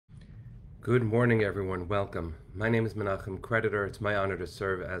Good morning, everyone. Welcome. My name is Menachem Creditor. It's my honor to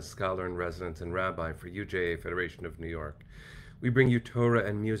serve as scholar in residence and rabbi for UJA Federation of New York. We bring you Torah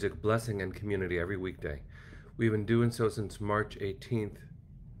and music, blessing, and community every weekday. We've been doing so since March 18th,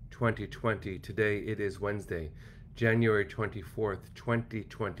 2020. Today it is Wednesday, January 24th,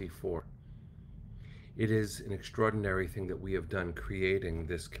 2024. It is an extraordinary thing that we have done, creating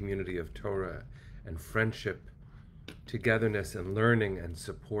this community of Torah and friendship, togetherness and learning and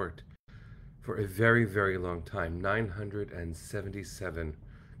support for a very, very long time. 977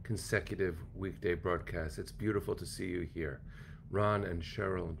 consecutive weekday broadcasts. It's beautiful to see you here. Ron and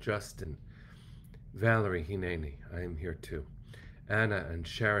Cheryl, Justin, Valerie Hineni, I am here too. Anna and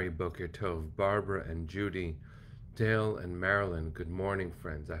Shari, Boker Tov, Barbara and Judy, Dale and Marilyn, good morning,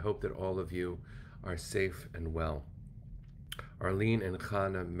 friends. I hope that all of you are safe and well. Arlene and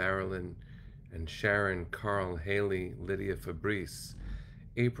Chana, Marilyn and Sharon, Carl, Haley, Lydia, Fabrice,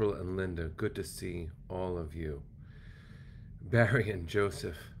 April and Linda, good to see all of you. Barry and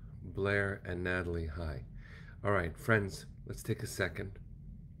Joseph, Blair and Natalie, hi. All right, friends, let's take a second.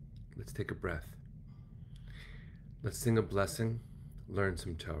 Let's take a breath. Let's sing a blessing, learn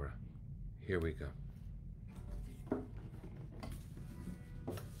some Torah. Here we go.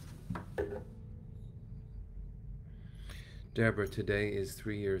 Deborah, today is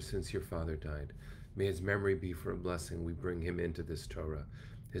 3 years since your father died. May his memory be for a blessing. We bring him into this Torah.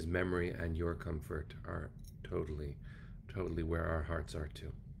 His memory and your comfort are totally where our hearts are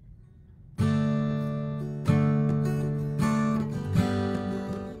too.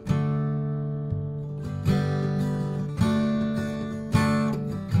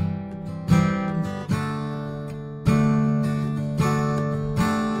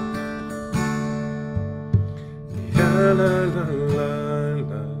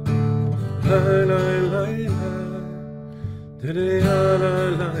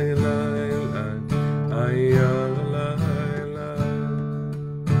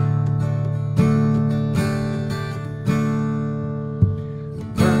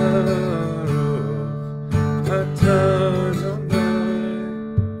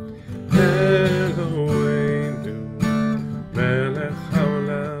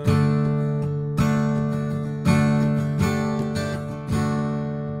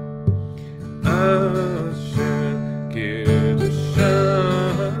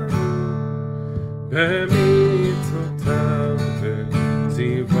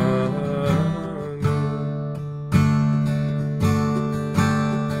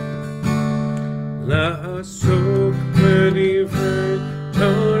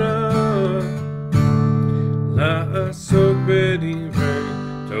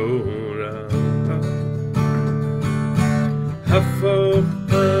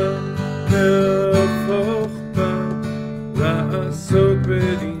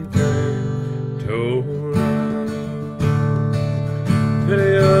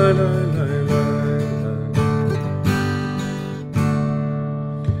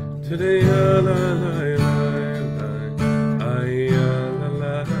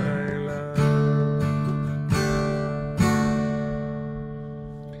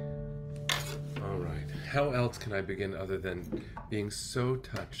 How else can I begin other than being so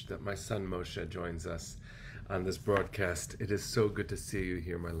touched that my son Moshe joins us on this broadcast? It is so good to see you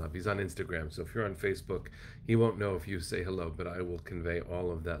here, my love. He's on Instagram, so if you're on Facebook, he won't know if you say hello, but I will convey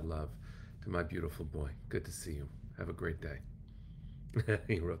all of that love to my beautiful boy. Good to see you. Have a great day.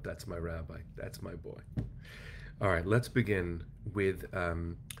 He wrote, "That's my rabbi. That's my boy." All right, let's begin with,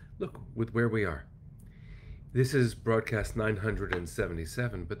 with where we are. This is broadcast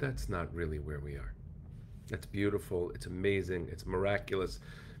 977, but that's not really where we are. That's beautiful, it's amazing, it's miraculous,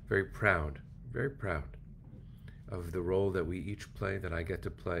 very proud of the role that we each play, that I get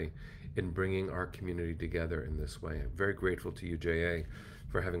to play in bringing our community together in this way. I'm very grateful to UJA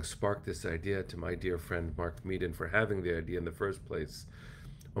for having sparked this idea, to my dear friend Mark Meaden for having the idea in the first place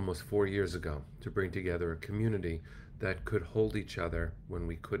almost 4 years ago, to bring together a community that could hold each other when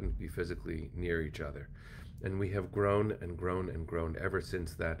we couldn't be physically near each other. And we have grown and grown and grown ever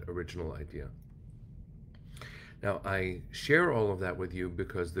since that original idea. Now, I share all of that with you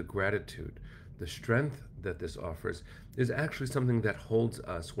because the gratitude, the strength that this offers is actually something that holds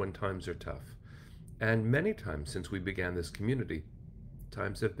us when times are tough. And many times since we began this community,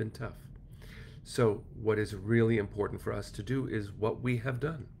 times have been tough. So what is really important for us to do is what we have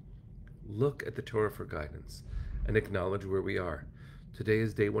done. Look at the Torah for guidance and acknowledge where we are. Today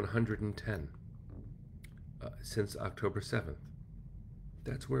is day 110 since October 7th.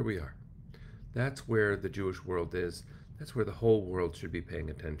 That's where we are. That's where the Jewish world is. That's where the whole world should be paying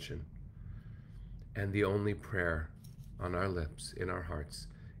attention. And the only prayer on our lips, in our hearts,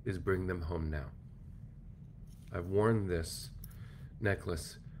 is bring them home now. I've worn this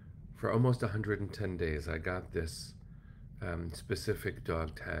necklace for almost 110 days. I got this specific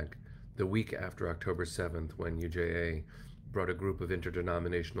dog tag the week after October 7th, when UJA brought a group of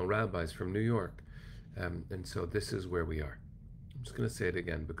interdenominational rabbis from New York. And so this is where we are. I'm just going to say it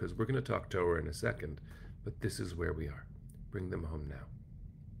again because we're going to talk Torah in a second, but this is where we are. Bring them home now.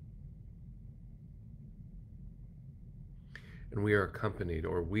 And we are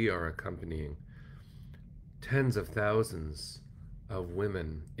accompanying tens of thousands of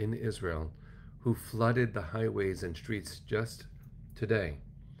women in Israel who flooded the highways and streets just today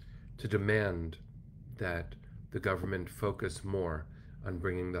to demand that the government focus more on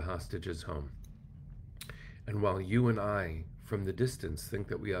bringing the hostages home. And while you and I, from the distance, think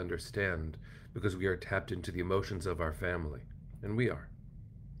that we understand because we are tapped into the emotions of our family, and we are,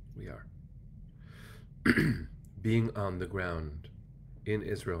 being on the ground in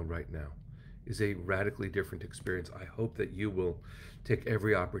Israel right now is a radically different experience. I hope that you will take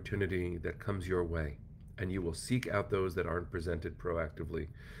every opportunity that comes your way, and you will seek out those that aren't presented proactively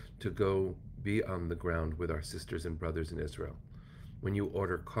to go be on the ground with our sisters and brothers in Israel. When you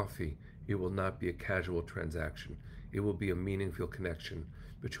order coffee, it will not be a casual transaction. It will be a meaningful connection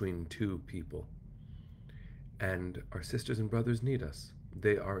between two people. And our sisters and brothers need us.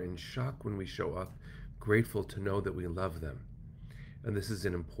 They are in shock when we show up, grateful to know that we love them. And this is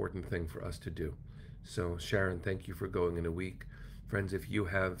an important thing for us to do. So Sharon, thank you for going in a week. Friends, if you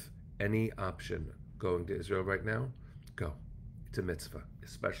have any option going to Israel right now, go. It's a mitzvah,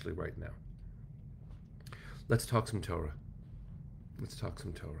 especially right now. Let's talk some Torah.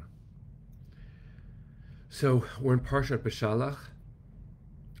 So we're in Parshat Beshalach.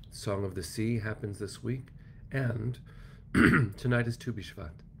 Song of the Sea happens this week. And tonight is Tu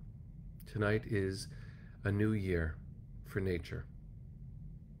B'Shvat. Tonight is a new year for nature.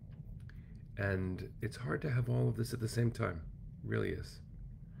 And it's hard to have all of this at the same time. It really is.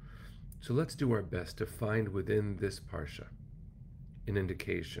 So let's do our best to find within this Parsha an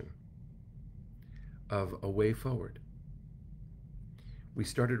indication of a way forward. We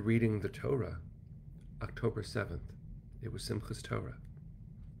started reading the Torah October 7th. It was Simchas Torah.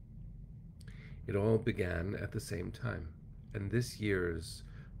 It all began at the same time. And this year's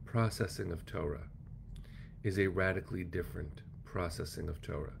processing of Torah is a radically different processing of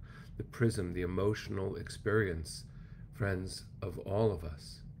Torah. The prism, the emotional experience, friends, of all of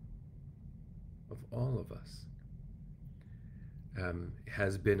us,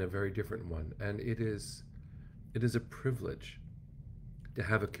 has been a very different one. And it is a privilege to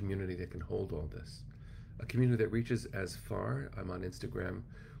have a community that can hold all this. A community that reaches as far. I'm on Instagram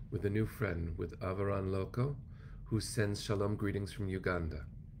with a new friend, with Avaran Loco, who sends shalom greetings from Uganda.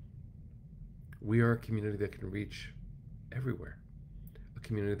 We are a community that can reach everywhere. A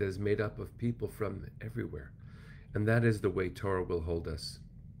community that is made up of people from everywhere. And that is the way Torah will hold us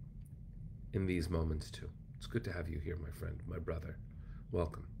in these moments too. It's good to have you here, my friend, my brother.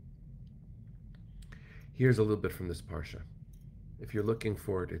 Welcome. Here's a little bit from this Parsha. If you're looking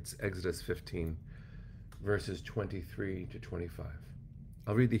for it, it's Exodus 15, verses 23 to 25.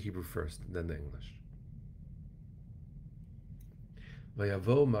 I'll read the Hebrew first, then the English.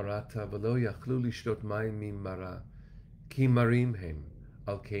 Vayavo marata v'lo yachlu lishtot mayim min mara, ki marim hem,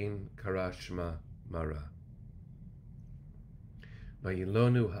 al kein kara shma mara.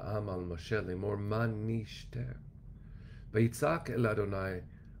 Vayilonu ha'am al Moshe lemor man nishter. Vayitzak el Adonai,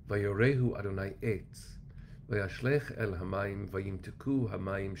 vayorehu Adonai etz, vayashlech el hamayim, vayimteku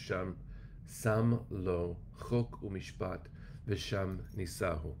hamayim sham, sam lo chok umishpat, v'sham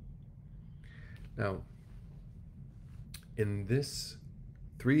nisahu. Now, in this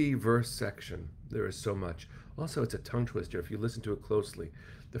 3-verse section, there is so much. Also, it's a tongue twister if you listen to it closely.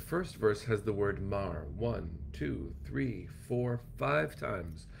 The first verse has the word mar 1, 2, 3, 4, 5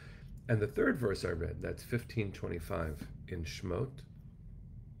 times. And the third verse I read, that's 15:25 in Shmot.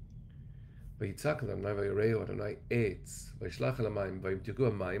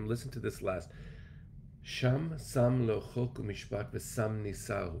 Listen to this last. Sham sam lo chok umishpat v'sam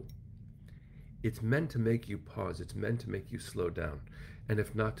nisahu. It's meant to make you pause. It's meant to make you slow down. And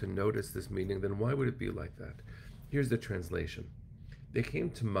if not to notice this meaning, then why would it be like that? Here's the translation. They came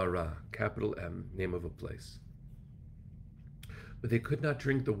to Marah, capital M, name of a place. But they could not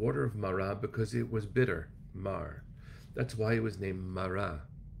drink the water of Marah because it was bitter, Mar. That's why it was named Marah,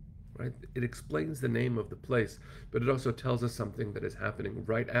 right? It explains the name of the place, but it also tells us something that is happening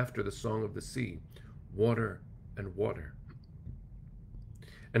right after the Song of the Sea. Water and water.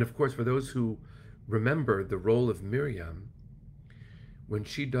 And of course, for those who remember the role of Miriam, when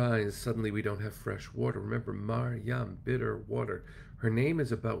she dies, suddenly we don't have fresh water. Remember, Mar Yam, bitter water. Her name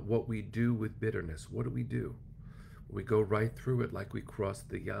is about what we do with bitterness. What do? We go right through it like we cross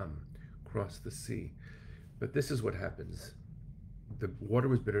the Yam, cross the sea. But this is what happens. The water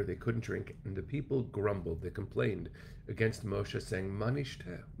was bitter, they couldn't drink, and the people grumbled, they complained against Moshe, saying,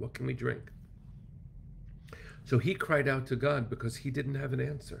 Manishte, what can we drink? So he cried out to God because he didn't have an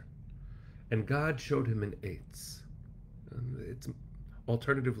answer. And God showed him an eitz. It's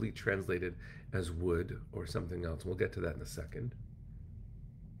alternatively translated as wood or something else. We'll get to that in a second.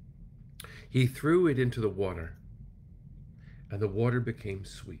 He threw it into the water, and the water became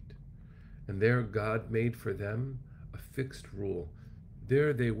sweet. And there God made for them a fixed rule.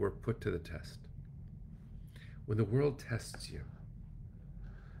 There they were put to the test. When the world tests you,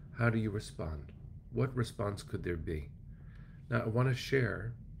 how do you respond? What response could there be? Now, I want to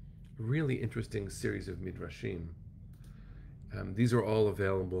share a really interesting series of midrashim. These are all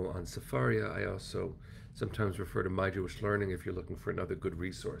available on Sefaria. I also sometimes refer to My Jewish Learning if you're looking for another good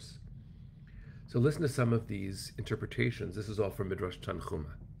resource. So listen to some of these interpretations. This is all from Midrash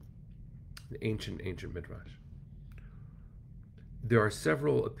Tanchuma, an ancient midrash. There are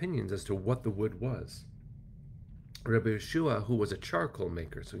several opinions as to what the wood was. Rabbi Yeshua, who was a charcoal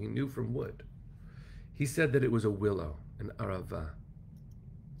maker, so he knew from wood, he said that it was a willow, an arava.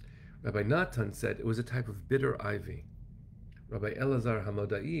 Rabbi Natan said it was a type of bitter ivy. Rabbi Elazar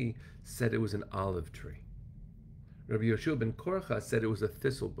Hamadai said it was an olive tree. Rabbi Yoshua ben Korcha said it was a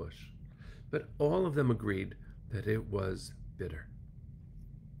thistle bush. But all of them agreed that it was bitter.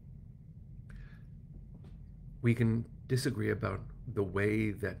 We can disagree about the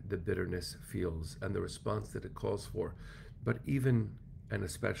way that the bitterness feels and the response that it calls for, but even and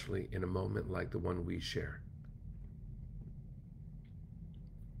especially in a moment like the one we share,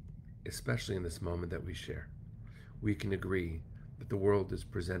 especially in this moment that we share, we can agree that the world is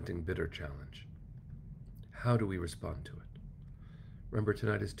presenting bitter challenge. How do we respond to it? Remember,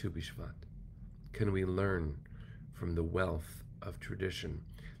 tonight is Tu B'Shvat. Can we learn from the wealth of tradition,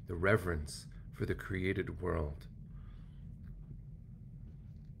 the reverence for the created world,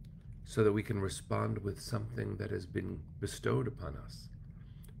 so that we can respond with something that has been bestowed upon us,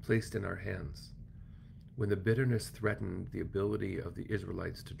 placed in our hands? When the bitterness threatened the ability of the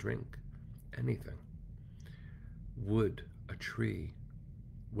Israelites to drink anything, wood, a tree,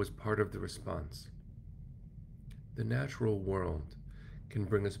 was part of the response. The natural world can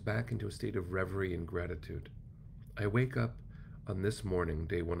bring us back into a state of reverie and gratitude. I wake up on this morning,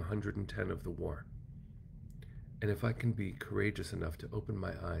 day 110 of the war, and if I can be courageous enough to open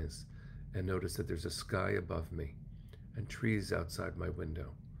my eyes and notice that there's a sky above me and trees outside my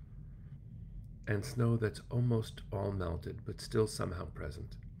window and snow that's almost all melted but still somehow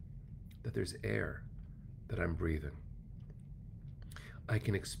present, that there's air that I'm breathing, I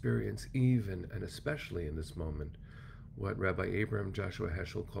can experience even and especially in this moment what Rabbi Abraham Joshua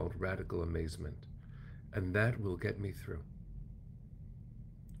Heschel called radical amazement, and that will get me through.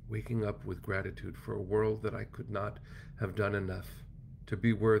 Waking up with gratitude for a world that I could not have done enough to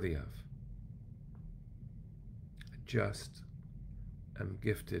be worthy of. I just am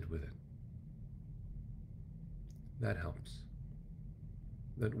gifted with it. That helps.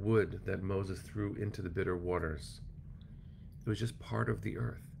 That wood that Moses threw into the bitter waters, it was just part of the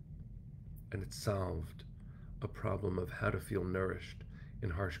earth, and it solved a problem of how to feel nourished in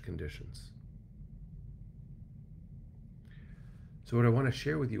harsh conditions. So what I want to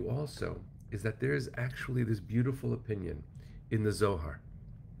share with you also is that there is actually this beautiful opinion in the Zohar,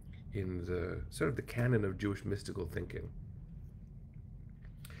 in the sort of the canon of Jewish mystical thinking,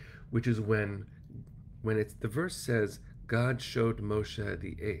 which is when it's the verse says, God showed Moshe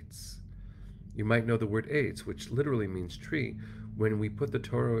the eitz. You might know the word eitz, which literally means tree. When we put the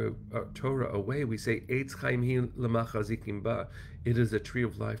Torah away, we say, Eitz chaim hi l'machazikim ba. It is a tree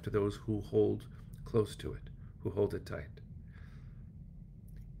of life to those who hold close to it, who hold it tight.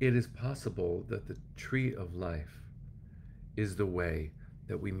 It is possible that the tree of life is the way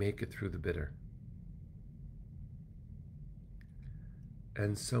that we make it through the bitter.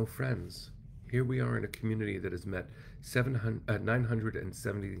 And so, friends, here we are in a community that has met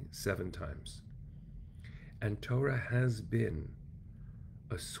 977 times. And Torah has been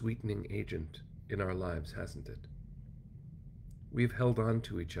a sweetening agent in our lives, hasn't it? We've held on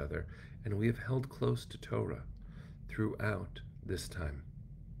to each other, and we have held close to Torah throughout this time.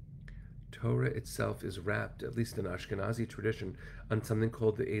 Torah itself is wrapped, at least in Ashkenazi tradition, on something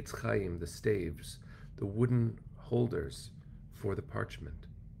called the Eitz Chaim, the staves, the wooden holders for the parchment.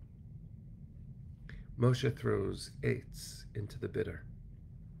 Moshe throws eitz into the bitter,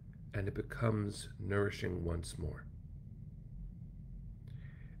 and it becomes nourishing once more.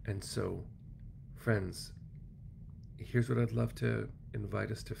 And so, friends, here's what I'd love to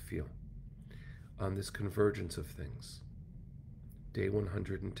invite us to feel on this convergence of things. Day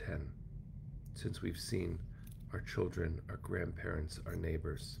 110, since we've seen our children, our grandparents, our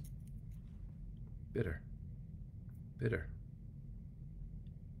neighbors. Bitter. Bitter.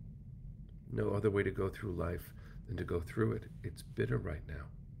 No other way to go through life than to go through it. It's bitter right now.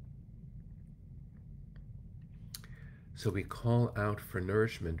 So we call out for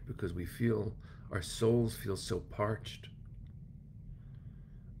nourishment because we feel, our souls feel so parched.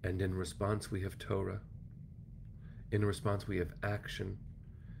 And in response, we have Torah. In response, we have action.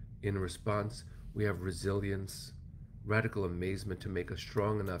 In response, we have resilience, radical amazement to make us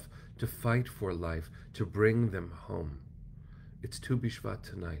strong enough to fight for life, to bring them home. It's Tu B'Shvat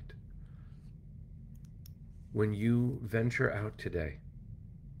tonight. When you venture out today,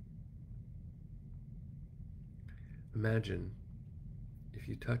 imagine if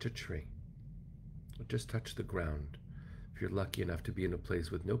you touch a tree, or just touch the ground. If you're lucky enough to be in a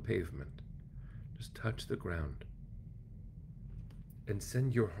place with no pavement, just touch the ground and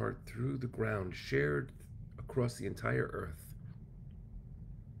send your heart through the ground, shared across the entire earth.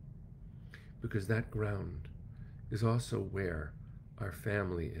 Because that ground is also where our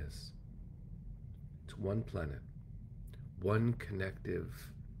family is. It's one planet, one connective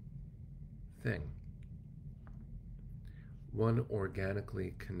thing, one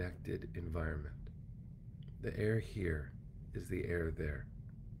organically connected environment. The air here is the air there.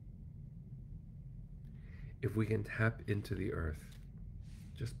 If we can tap into the earth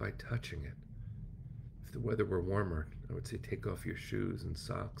just by touching it, if the weather were warmer, I would say take off your shoes and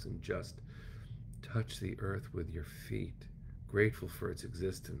socks and just touch the earth with your feet, grateful for its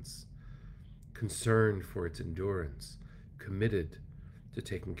existence, concerned for its endurance, committed to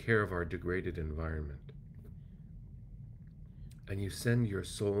taking care of our degraded environment. And you send your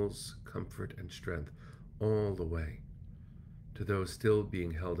soul's comfort and strength all the way to those still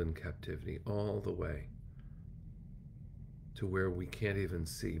being held in captivity, all the way to where we can't even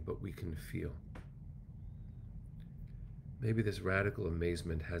see, but we can feel. Maybe this radical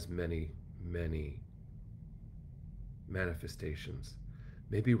amazement has many, many manifestations.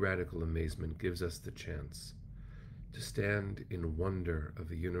 Maybe radical amazement gives us the chance to stand in wonder of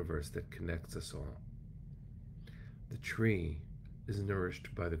the universe that connects us all. The tree is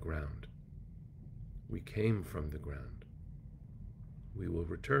nourished by the ground. We came from the ground. We will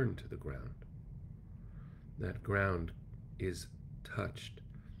return to the ground. That ground is touched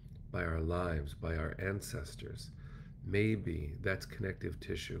by our lives, by our ancestors. Maybe that's connective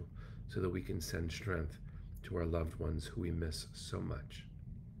tissue so that we can send strength to our loved ones who we miss so much.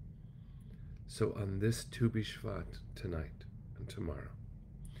 So on this Tu B'Shvat tonight and tomorrow,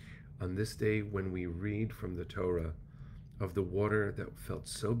 on this day when we read from the Torah of the water that felt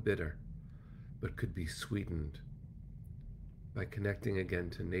so bitter but could be sweetened by connecting again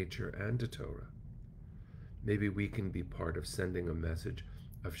to nature and to Torah, maybe we can be part of sending a message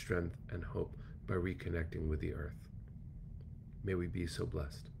of strength and hope by reconnecting with the earth. May we be so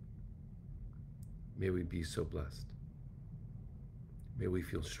blessed. May we be so blessed. May we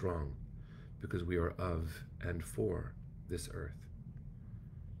feel strong because we are of and for this earth.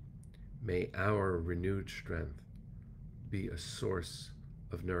 May our renewed strength be a source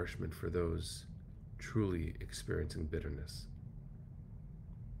of nourishment for those truly experiencing bitterness.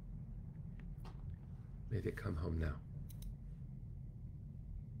 May they come home now.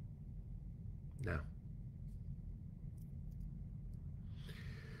 Now.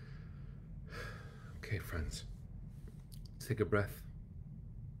 Okay, friends. Let's take a breath.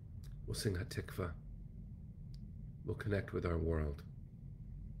 We'll sing Hatikva. We'll connect with our world.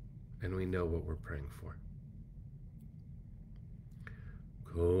 And we know what we're praying for.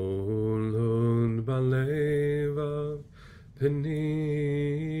 Kolon baleva penima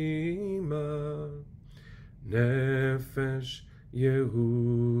nefesh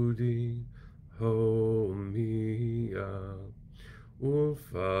Yehudi homia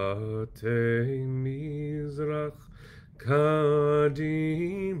ulfatei mizrach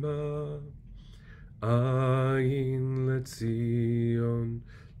kadima ayin letzion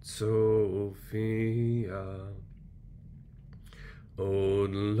tzofia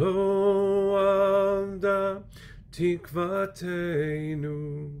od lo avda tikvatenu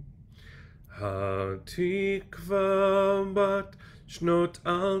התקווה בת שנות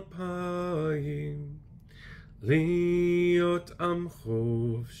 2000 להיות עם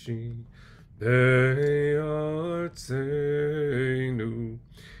חופשי בארצנו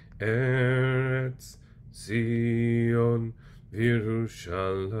ארץ ציון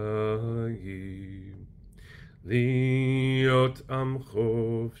וירושלים להיות עם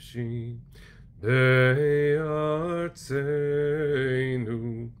חופשי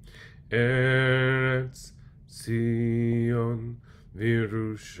Be'artzeinu Eretz Zion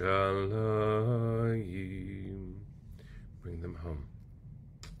V'Yerushalayim. Bring them home.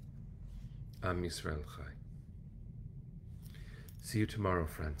 Am Yisrael Chai. See you tomorrow,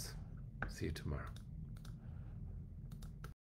 friends. See you tomorrow.